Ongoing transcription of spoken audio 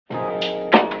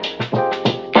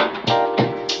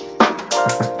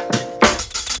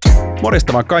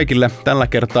Morjesta vaan kaikille. Tällä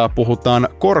kertaa puhutaan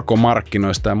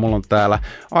korkomarkkinoista ja mulla on täällä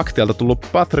Aktialta tullut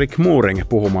Patrik Moring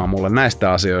puhumaan mulle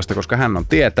näistä asioista, koska hän on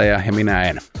tietäjä ja minä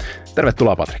en.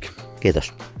 Tervetuloa Patrik.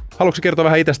 Kiitos. Haluatko kertoa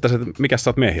vähän itsestäsi, että mikä sä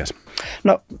oot miehiäsi?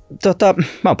 No,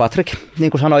 mä oon Patrik.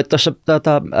 Niin kuin sanoit tuossa,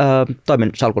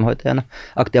 toimin salkunhoitajana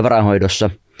Aktia varainhoidossa.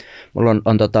 Mulla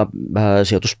on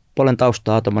sijoituspuolen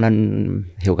taustaa tuommoinen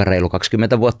hiukan reilu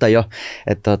 20 vuotta jo,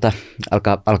 että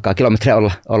alkaa kilometriä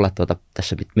olla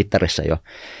tässä mittarissa jo.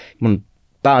 Mun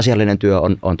pääasiallinen työ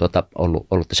on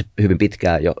ollut tässä hyvin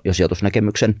pitkään jo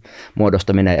sijoitusnäkemyksen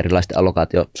muodostaminen, erilaisten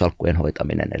allokaatiosalkkujen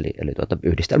hoitaminen, eli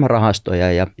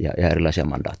yhdistelmärahastoja ja erilaisia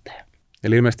mandaatteja.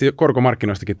 Eli ilmeisesti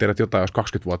korkomarkkinoistakin tiedät jotain, jos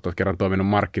 20 vuotta olet kerran toiminut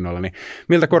markkinoilla, niin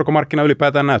miltä korkomarkkina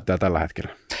ylipäätään näyttää tällä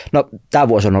hetkellä? No, tämä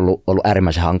vuosi on ollut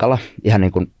äärimmäisen hankala, ihan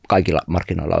niin kuin kaikilla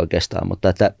markkinoilla oikeastaan, mutta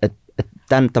että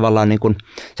tämän tavallaan niin kuin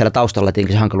siellä taustalla,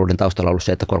 tietenkin se hankaluuden taustalla on ollut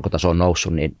se, että korkotaso on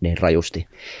noussut niin rajusti.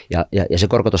 Ja se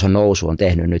korkotason nousu on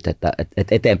tehnyt nyt, että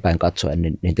eteenpäin katsoen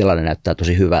niin tilanne näyttää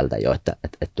tosi hyvältä jo,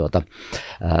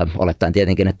 olettaen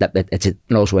tietenkin, että se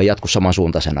nousu ei jatku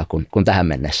samansuuntaisena kuin tähän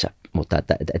mennessä, mutta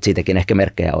että siitäkin ehkä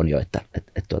merkkejä on jo, että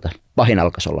pahin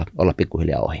alkaisi olla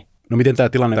pikkuhiljaa ohi. No miten tämä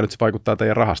tilanne nyt vaikuttaa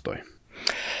teidän rahastoihin?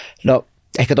 No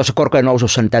ehkä tuossa korkojen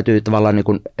nousussa niin täytyy tavallaan niin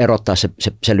kuin erottaa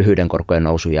se lyhyiden korkojen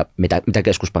nousu ja mitä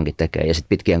keskuspankit tekee ja sitten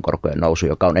pitkien korkojen nousu,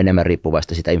 joka on enemmän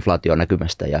riippuvaista sitä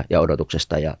inflaationäkymästä ja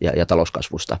odotuksesta ja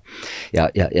talouskasvusta.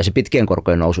 Ja se pitkien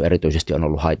korkojen nousu erityisesti on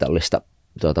ollut haitallista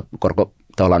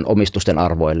tavallaan omistusten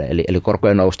arvoille, eli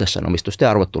korkojen noustessa omistusten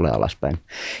arvot tulee alaspäin.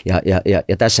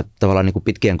 Ja tässä tavallaan niin kuin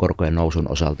pitkien korkojen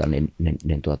nousun osalta niin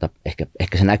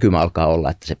ehkä se näkymä alkaa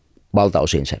olla, että se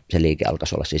valtaosin se liike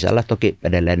alkaisi olla sisällä. Toki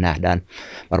edelleen nähdään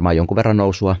varmaan jonkun verran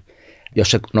nousua.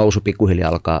 Jos se nousu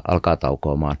pikkuhiljaa alkaa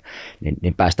taukoamaan,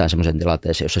 niin päästään semmoisen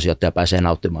tilanteeseen, jossa sijoittaja pääsee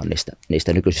nauttimaan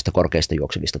niistä nykyisistä korkeista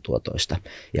juoksevista tuotoista.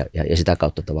 Ja sitä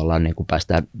kautta tavallaan niin kuin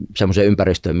päästään semmoiseen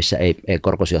ympäristöön, missä ei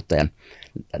korkosijoittajan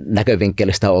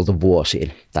näkövinkkelistä oltu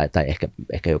vuosiin tai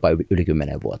ehkä jopa yli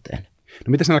 10 vuoteen.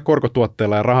 No miten näillä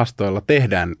korkotuotteilla ja rahastoilla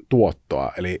tehdään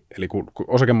tuottoa? Eli kun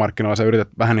osakemarkkinoilla sä yrität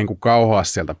vähän niin kuin kauhoa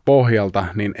sieltä pohjalta,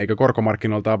 niin eikö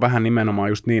korkomarkkinoilta ole vähän nimenomaan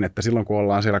just niin, että silloin kun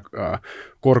ollaan siellä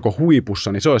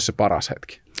korkohuipussa, niin se olisi se paras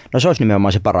hetki? No se olisi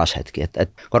nimenomaan se paras hetki. Että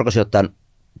korkosijoittajan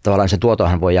tavallaan se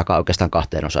tuotohan voi jakaa oikeastaan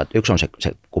kahteen osaan. Yksi on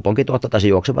se kuponkituotto tai se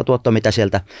juokseva tuotto, mitä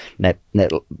sieltä ne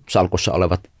salkussa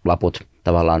olevat laput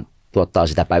tavallaan tuottaa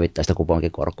sitä päivittäistä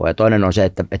kuponkikorkoa. Ja toinen on se,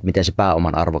 että miten se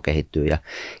pääoman arvo kehittyy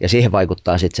ja siihen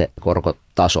vaikuttaa sitten se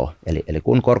korkotaso. Eli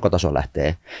kun korkotaso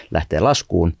lähtee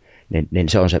laskuun, niin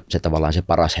se on se tavallaan se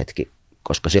paras hetki,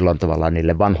 koska silloin tavallaan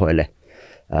niille vanhoille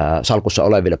salkussa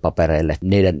oleville papereille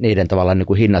niiden tavallaan niin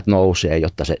kuin hinnat nousee,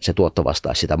 jotta se tuotto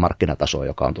vastaa sitä markkinatasoa,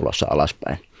 joka on tulossa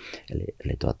alaspäin.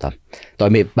 Eli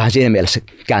toimii vähän siinä mielessä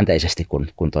käänteisesti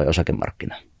kuin tuo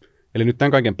osakemarkkina. Eli nyt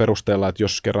tämän kaiken perusteella, että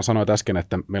jos kerran sanoit äsken,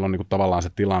 että meillä on niin kuin tavallaan se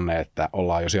tilanne, että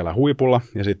ollaan jo siellä huipulla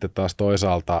ja sitten taas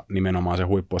toisaalta nimenomaan se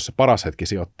huippu olisi se paras hetki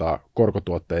sijoittaa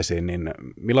korkotuotteisiin, niin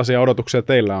millaisia odotuksia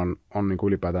teillä on niin kuin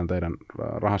ylipäätään teidän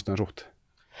rahastojen suhteen?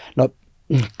 No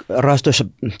rahastoissa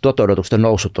tuotto-odotukset on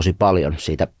noussut tosi paljon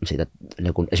siitä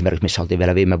niin kuin esimerkiksi missä oltiin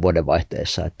vielä viime vuoden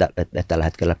vaihteessa, että tällä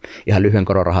hetkellä ihan lyhyen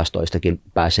koron rahastoistakin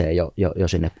pääsee jo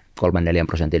sinne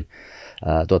 3-4%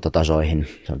 tuottotasoihin,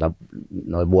 sanotaan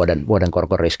noin vuoden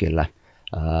korkoriskillä,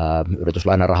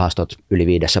 yrityslainarahastot yli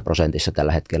 5%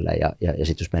 tällä hetkellä ja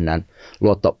sitten jos mennään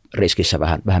luottoriskissä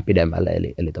vähän pidemmälle,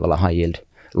 eli tavallaan high yield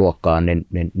luokkaan,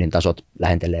 niin tasot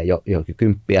lähentelee jo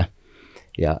 10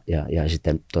 ja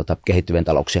sitten kehittyvien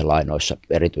talouksien lainoissa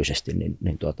erityisesti,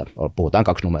 niin puhutaan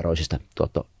kaksinumeroisista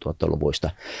tuottoluvuista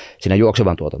siinä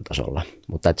juoksevan tuoton tasolla.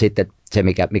 Mutta sitten se,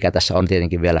 mikä tässä on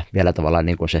tietenkin vielä tavallaan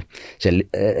niin kuin se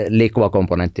liikkuva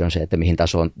komponentti on se, että mihin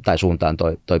tasoon tai suuntaan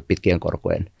toi pitkien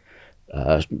korkojen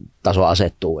taso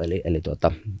asettuu. Eli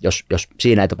jos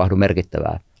siinä ei tapahdu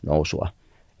merkittävää nousua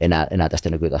enää tästä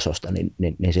nykytasosta,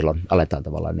 niin silloin aletaan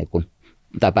tavallaan niin kuin,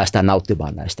 tai päästään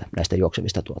nauttimaan näistä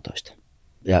juoksevista tuotoista.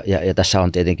 Ja tässä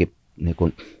on tietenkin niin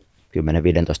kuin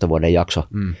 10-15 vuoden jakso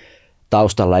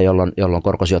taustalla, jolloin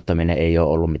korkosijoittaminen ei ole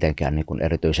ollut mitenkään niin kuin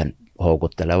erityisen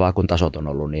houkuttelevaa, kun tasot on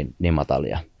ollut niin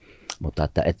matalia. Mutta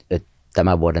että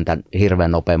tämän vuoden tämän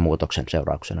hirveän nopean muutoksen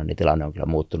seurauksena niin tilanne on kyllä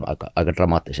muuttunut aika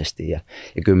dramaattisesti. Ja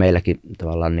kyllä meilläkin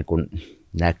tavallaan niin kuin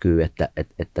näkyy, että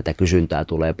tätä kysyntää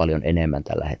tulee paljon enemmän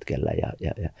tällä hetkellä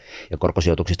ja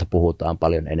korkosijoituksista puhutaan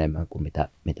paljon enemmän kuin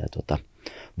mitä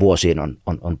vuosiin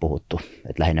on puhuttu.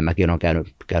 Et lähinnä mäkin olen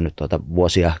käynyt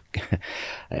vuosia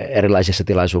erilaisissa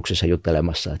tilaisuuksissa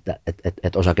juttelemassa,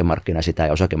 että osakemarkkina sitä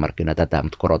ja osakemarkkina tätä,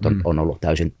 mutta korot on ollut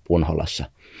täysin punhollassa.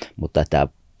 Mutta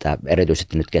tämä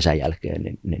erityisesti nyt kesän jälkeen,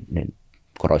 niin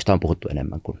koroista on puhuttu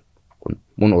enemmän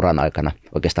mun uran aikana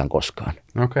oikeastaan koskaan.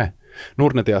 Okei.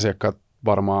 Nordnetin asiakkaat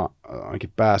varmaan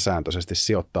ainakin pääsääntöisesti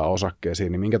sijoittaa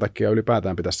osakkeisiin, niin minkä takia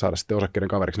ylipäätään pitäisi saada sitten osakkeiden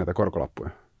kaveriksi näitä korkolappuja?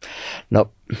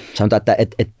 No sanotaan,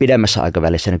 että pidemmässä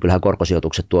aikavälissä niin kyllähän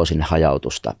korkosijoitukset tuo sinne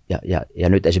hajautusta ja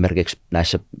nyt esimerkiksi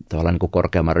näissä tavallaan niin kuin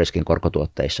korkeamman riskin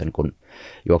korkotuotteissa niin kun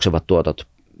juoksevat tuotot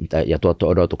ja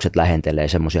tuotto-odotukset lähentelee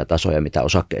semmoisia tasoja, mitä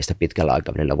osakkeista pitkällä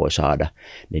aikavälillä voi saada,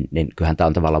 niin kyllähän tämä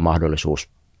on tavallaan mahdollisuus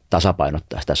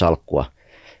tasapainottaa sitä salkkua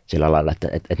sillä lailla,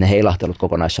 että ne heilahtelut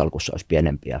kokonaissalkussa olisi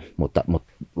pienempiä, mutta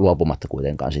luopumatta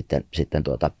kuitenkaan sitten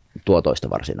tuotoista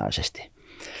varsinaisesti.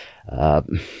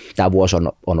 Tämä vuosi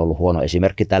on ollut huono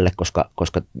esimerkki tälle,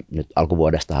 koska nyt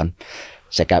alkuvuodestahan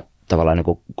sekä tavallaan niin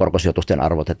kuin korkosijoitusten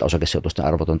arvot että osakesijoitusten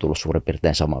arvot on tullut suurin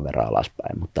piirtein saman verran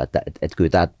alaspäin, mutta että kyllä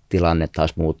tämä tilanne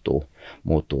taas muuttuu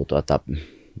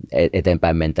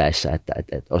eteenpäin mentäessä, että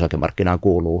osakemarkkinaan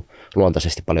kuuluu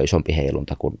luontaisesti paljon isompi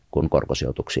heilunta kuin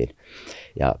korkosijoituksiin.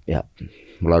 Ja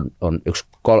mulla on yksi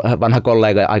vanha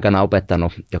kollega aikana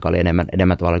opettanut, joka oli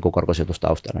enemmän tavallaan kuin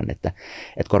korkosijoitustaustainen, että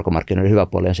korkomarkkinoiden hyvä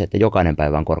puoli on se, että jokainen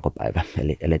päivä on korkopäivä.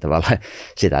 Eli tavallaan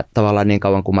sitä tavallaan niin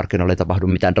kauan kuin markkinoilla ei tapahdu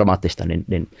mitään dramaattista,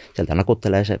 niin sieltä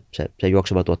nakuttelee se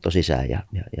juokseva tuotto sisään ja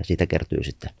siitä kertyy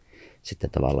sitten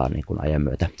tavallaan niin kuin ajan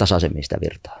myötä tasaisemmin sitä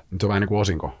virtaa. Se on vähän niin kuin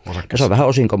osinko osakkeessa. Se on vähän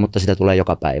osinko, mutta sitä tulee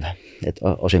joka päivä.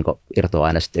 Osinko irtoaa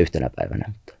aina sitten yhtenä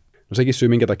päivänä. No sekin syy,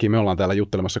 minkä takia me ollaan täällä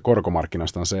juttelemassa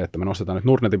korkomarkkinasta on se, että me nostetaan nyt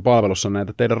Nordnetin palvelussa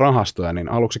näitä teidän rahastoja, niin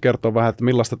aluksi kertoo vähän, että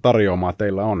millaista tarjoamaa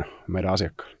teillä on meidän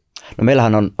asiakkaille. No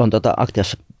meillähän on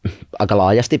Aktiassa aika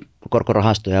laajasti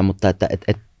korkorahastoja, mutta että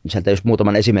sieltä jos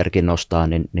muutaman esimerkin nostaa,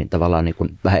 niin tavallaan niin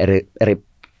kuin vähän eri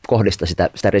kohdista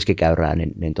sitä riskikäyrää,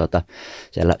 niin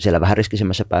siellä vähän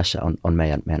riskisemmässä päässä on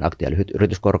meidän Aktia lyhyt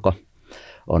yrityskorko,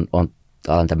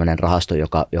 on tämmöinen rahasto,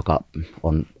 joka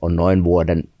on noin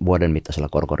vuoden mittaisella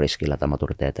korkoriskillä tai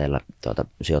maturiteeteilla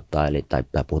sijoittaa,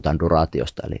 tai puhutaan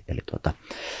duraatiosta, eli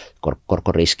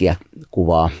korkoriskiä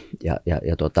kuvaa, ja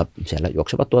siellä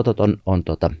juoksevat tuotot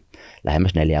on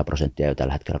lähemmäs 4% jo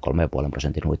tällä hetkellä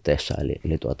 3,5% huitteissa,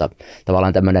 eli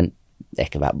tavallaan tämmöinen,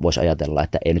 ehkä voisi ajatella,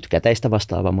 että ei nyt käteistä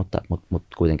vastaava, mutta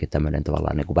kuitenkin tämmöinen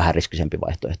tavallaan niin kuin vähän riskisempi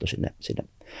vaihtoehto sinne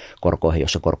korkoihin,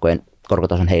 jossa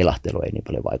korkotason heilahtelu ei niin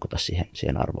paljon vaikuta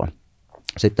siihen arvoon.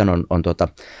 Sitten on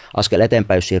askel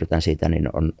eteenpäin, jos siirrytään siitä, niin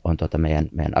on meidän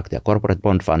Aktia Corporate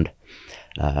Bond Fund,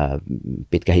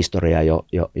 pitkä historia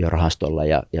jo rahastolla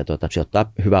ja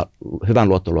sijoittaa hyvän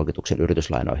luottoluokituksen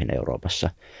yrityslainoihin Euroopassa.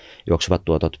 Juoksevat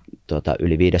tuotot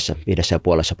yli 5,5%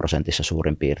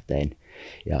 suurin piirtein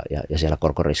ja siellä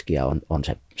korkoriskiä on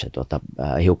se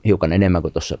hiukan enemmän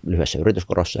kuin tuossa lyhyessä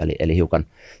yrityskorossa, eli hiukan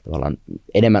tavallaan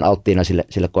enemmän alttiina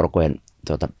sille korkojen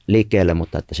liikkeelle,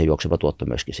 mutta että se juokseva tuotto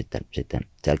myöskin sitten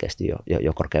selkeästi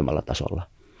jo korkeammalla tasolla.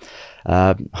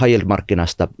 High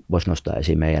yield-markkinasta voisi nostaa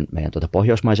esiin meidän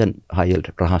pohjoismaisen high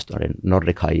yield-rahaston, eli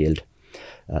Nordic High Yield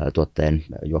tuotteen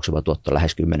juokseva tuotto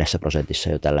lähes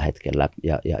 10% jo tällä hetkellä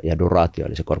ja duraatio,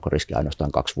 eli se korkoriski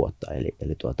ainoastaan 2 vuotta. Eli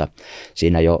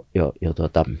siinä jo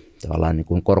tavallaan niin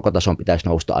kuin korkotason pitäisi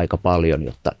nousta aika paljon,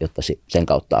 jotta sen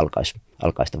kautta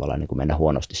alkaisi tavallaan niin kuin mennä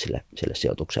huonosti sille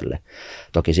sijoitukselle.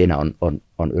 Toki siinä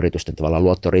on yritysten tavallaan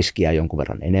luottoriskiä jonkun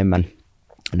verran enemmän.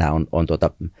 Nämä on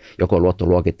joko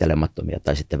luottoluokittelemattomia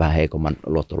tai sitten vähän heikomman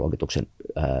luottoluokituksen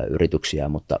yrityksiä,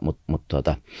 mutta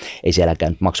ei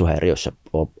sielläkään maksuhäiriössä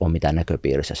ole mitään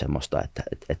näköpiirissä semmoista, että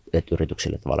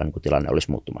yrityksille tavallaan niin kuin tilanne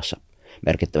olisi muuttumassa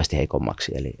merkittävästi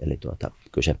heikommaksi. Eli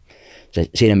kyllä se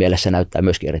siinä mielessä näyttää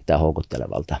myöskin erittäin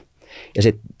houkuttelevalta. Ja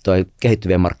sitten tuo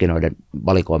kehittyvien markkinoiden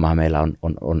valikoimahan meillä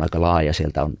on aika laaja.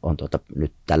 Sieltä on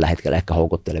nyt tällä hetkellä ehkä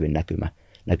houkuttelevin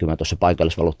näkymä tuossa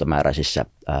paikallisvaluuttamääräisissä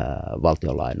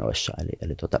valtionlainoissa,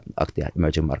 eli Aktia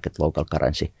Emerging Market Local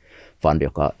Currency Fund,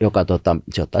 joka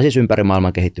sijoittaa siis ympäri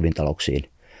maailman kehittyviin talouksiin.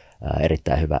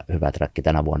 Erittäin hyvä träkki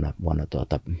tänä vuonna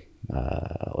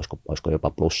olisiko jopa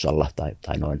plussalla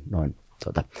tai noin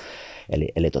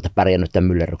eli pärjännyt tämän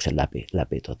myllerryksen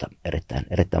läpi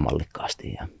erittäin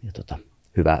mallikkaasti ja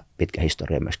hyvä pitkä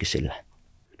historia myöskin sillä.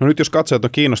 No nyt jos katsojat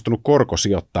on kiinnostunut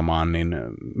korkosijoittamaan, niin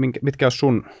mitkä on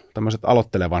sun tämmöiset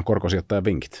aloittelevan korkosijoittajan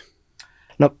vinkit?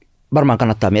 No varmaan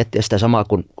kannattaa miettiä sitä samaa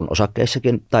kuin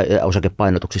osakkeissakin tai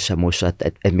osakepainotuksissa ja muissa,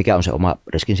 että mikä on se oma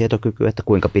riskinsietokyky, että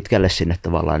kuinka pitkälle sinne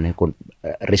tavallaan niin kuin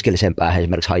riskilliseen päähän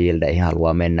esimerkiksi high yieldeihin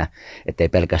haluaa mennä, ettei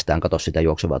pelkästään katso sitä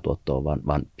juoksevaa tuottoa,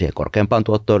 vaan siihen korkeampaan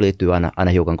tuottoon liittyy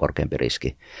aina hiukan korkeampi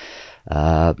riski.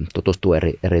 Tutustuu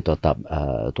eri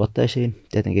tuotteisiin.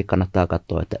 Tietenkin kannattaa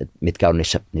katsoa, että mitkä on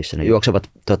niissä ne juoksevat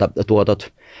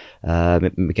tuotot,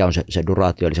 mikä on se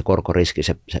duraatio, eli se korkoriski.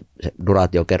 Se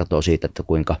duraatio kertoo siitä, että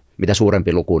mitä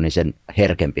suurempi luku, niin sen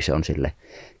herkempi se on sille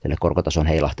korkotason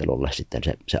heilahtelulle sitten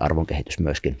se arvon kehitys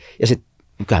myöskin. Ja sitten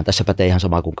kyllähän tässä pätee ihan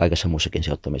sama kuin kaikessa muussakin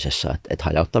sijoittamisessa, että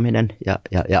hajauttaminen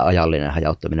ja ajallinen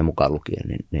hajauttaminen mukaan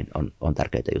lukien niin on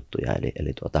tärkeitä juttuja.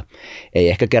 Eli ei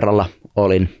ehkä kerralla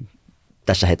olin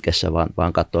tässä hetkessä,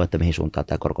 vaan katsoa, että mihin suuntaan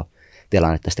tämä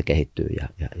korkotilanne tästä kehittyy.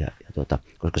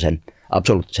 Koska sen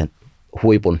absoluuttisen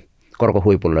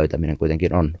korkohuipun löytäminen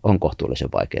kuitenkin on kohtuullisen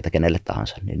vaikeaa kenelle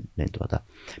tahansa, niin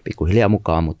pikkuhiljaa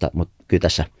mukaan, mutta kyllä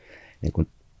tässä niin kuin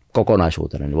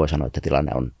kokonaisuutena niin voi sanoa, että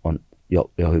tilanne on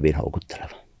jo hyvin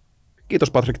houkutteleva.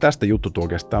 Kiitos Patrik tästä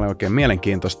juttutuokesta. Tämä oli oikein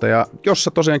mielenkiintoista. Ja jos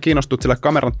sä tosiaan kiinnostut sillä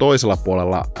kameran toisella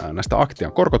puolella näistä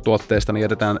Aktian korkotuotteista, niin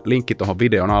jätetään linkki tuohon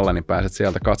videon alle, niin pääset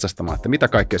sieltä katsastamaan, että mitä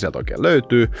kaikkea sieltä oikein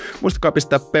löytyy. Muistakaa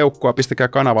pistää peukkua, pistäkää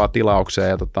kanavaa tilaukseen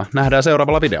ja nähdään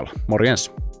seuraavalla videolla.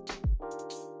 Morjens!